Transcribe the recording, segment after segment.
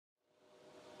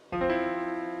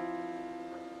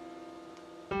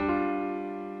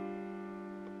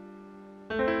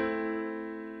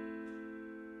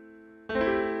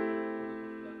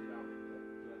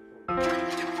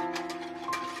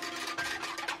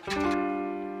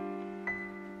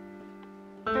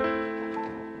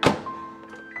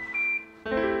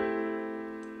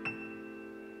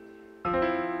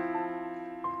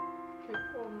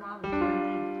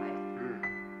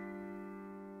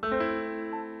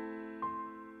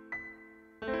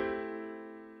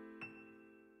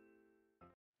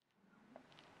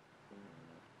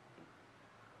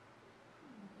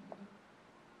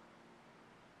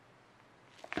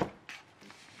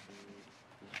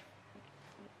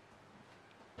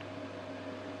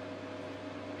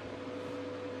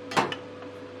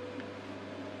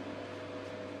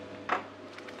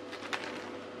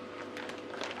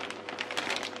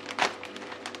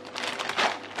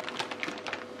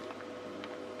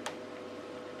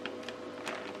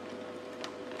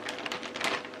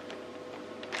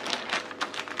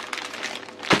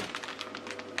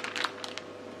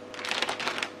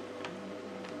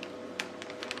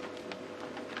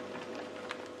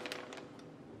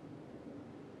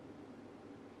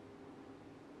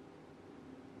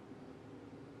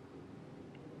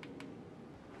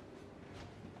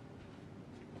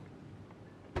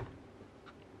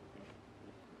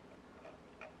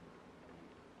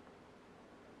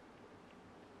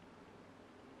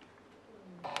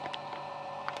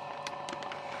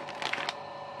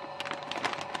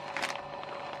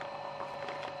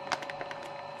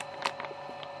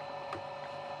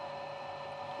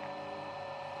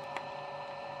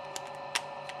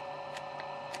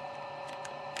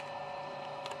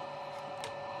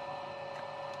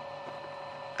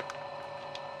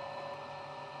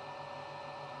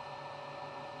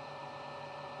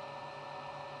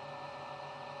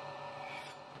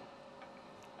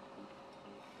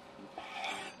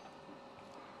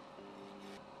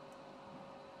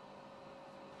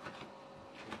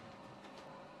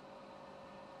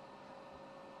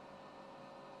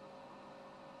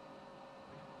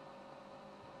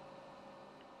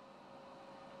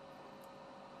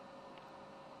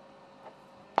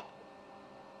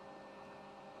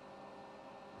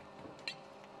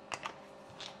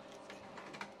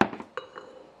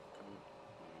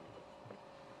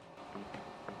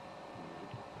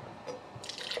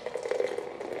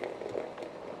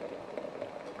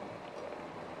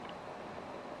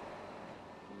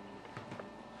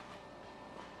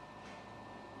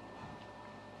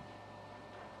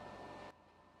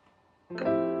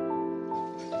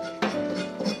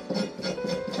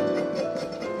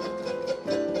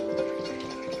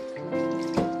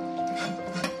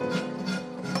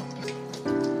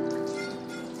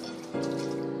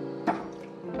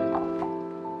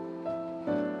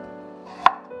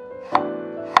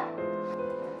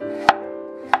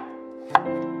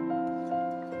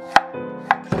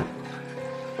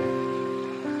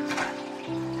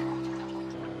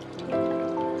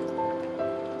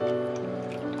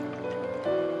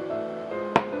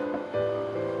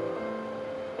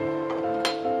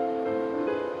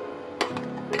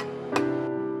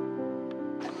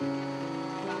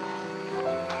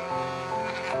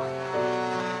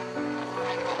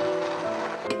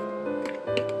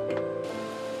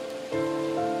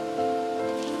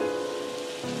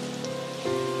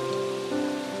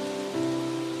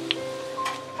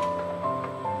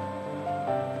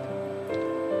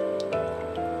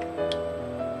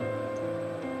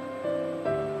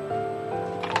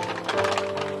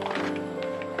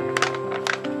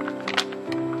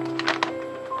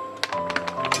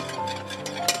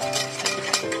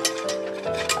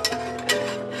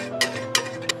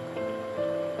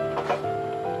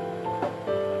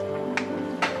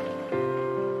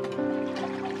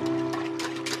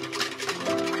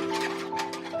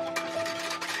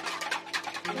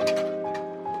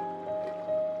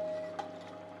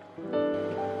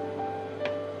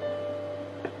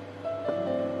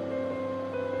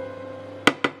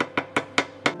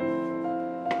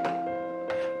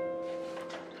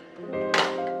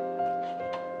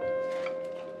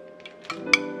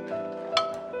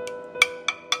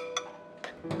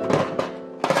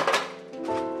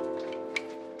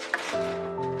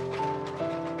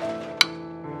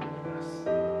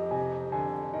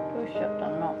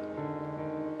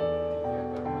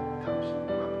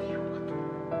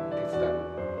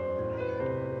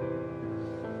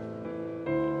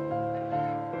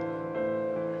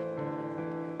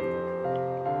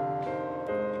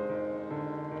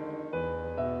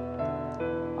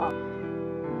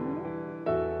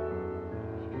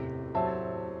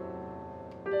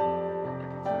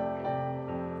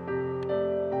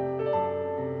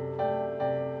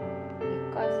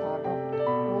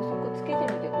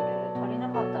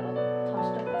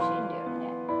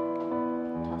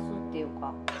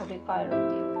替えるって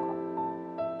いうか、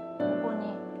ここ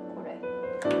にこ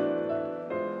れ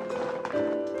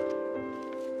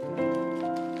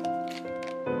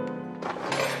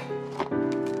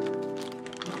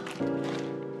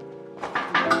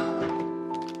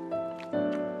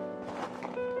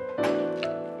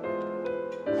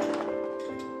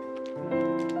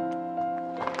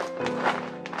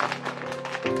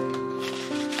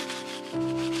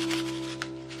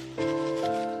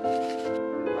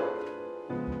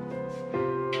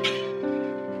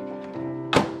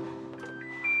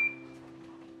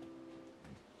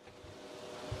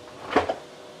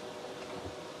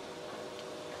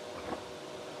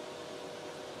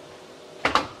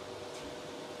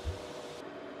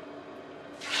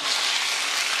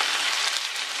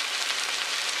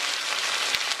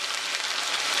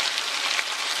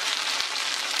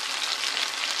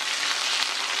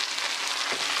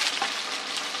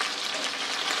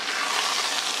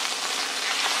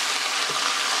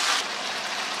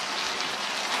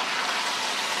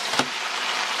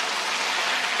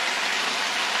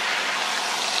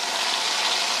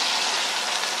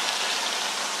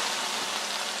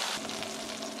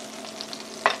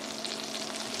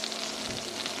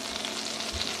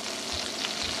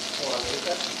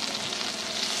い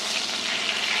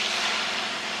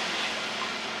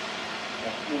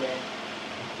いね。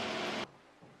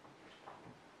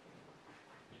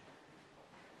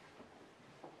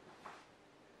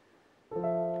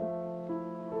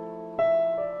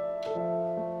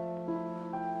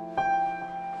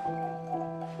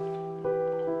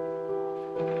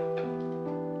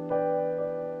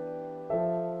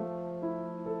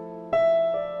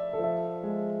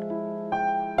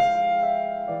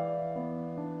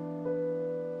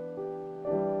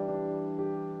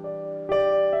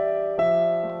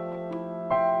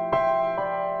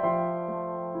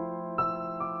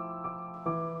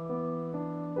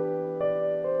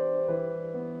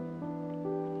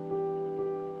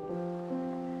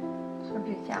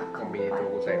じゃあおめでとう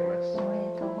ございます。おめで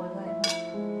とうございます。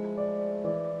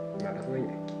鳴らさないん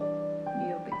だっけ？いい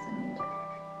よ、別に。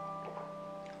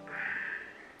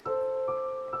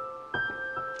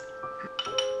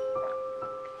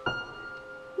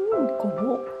ごぼ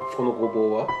う。このごぼ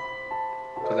うは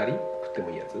飾り？食っても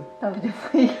いいやつ？食べても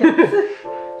いいやつ。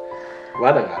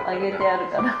罠があるからな。あげてある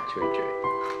から。ちょいちょい。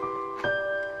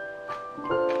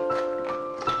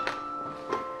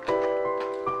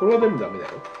これは全部ダメだ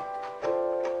よ。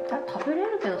食べれ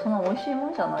るけどそんな美味しいも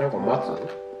んじゃない。なんか待つ？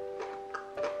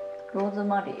ローズ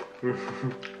マリー。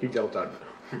聞いたことある。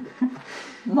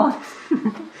待つ。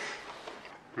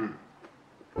うん。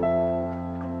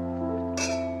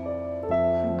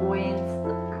ボインス。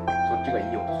そっちがい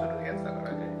い音するやつだか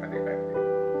らね。でかいね。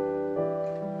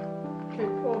結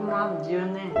構まあ10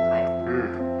年かよ。うん。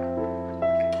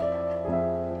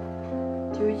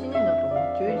11年だと思う。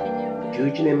11年目。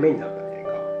11年目になったんじゃないか。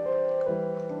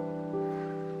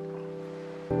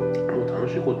もう楽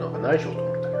しいことなんかないでしょと思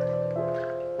ったけど、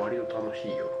割と楽し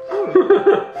いよ。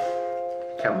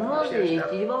キャンプもしてるしな。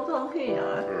マジ一番楽しいじゃ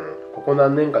ない？うん。ここ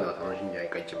何年かが楽しいんじゃない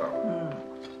か一番。うん。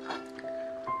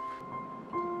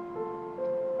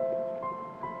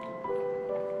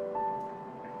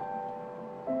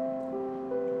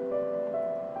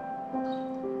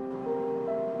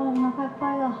あ、お腹いっ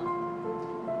ぱいだ。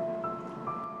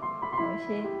美味し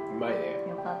い。うまいね。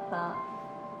よかった。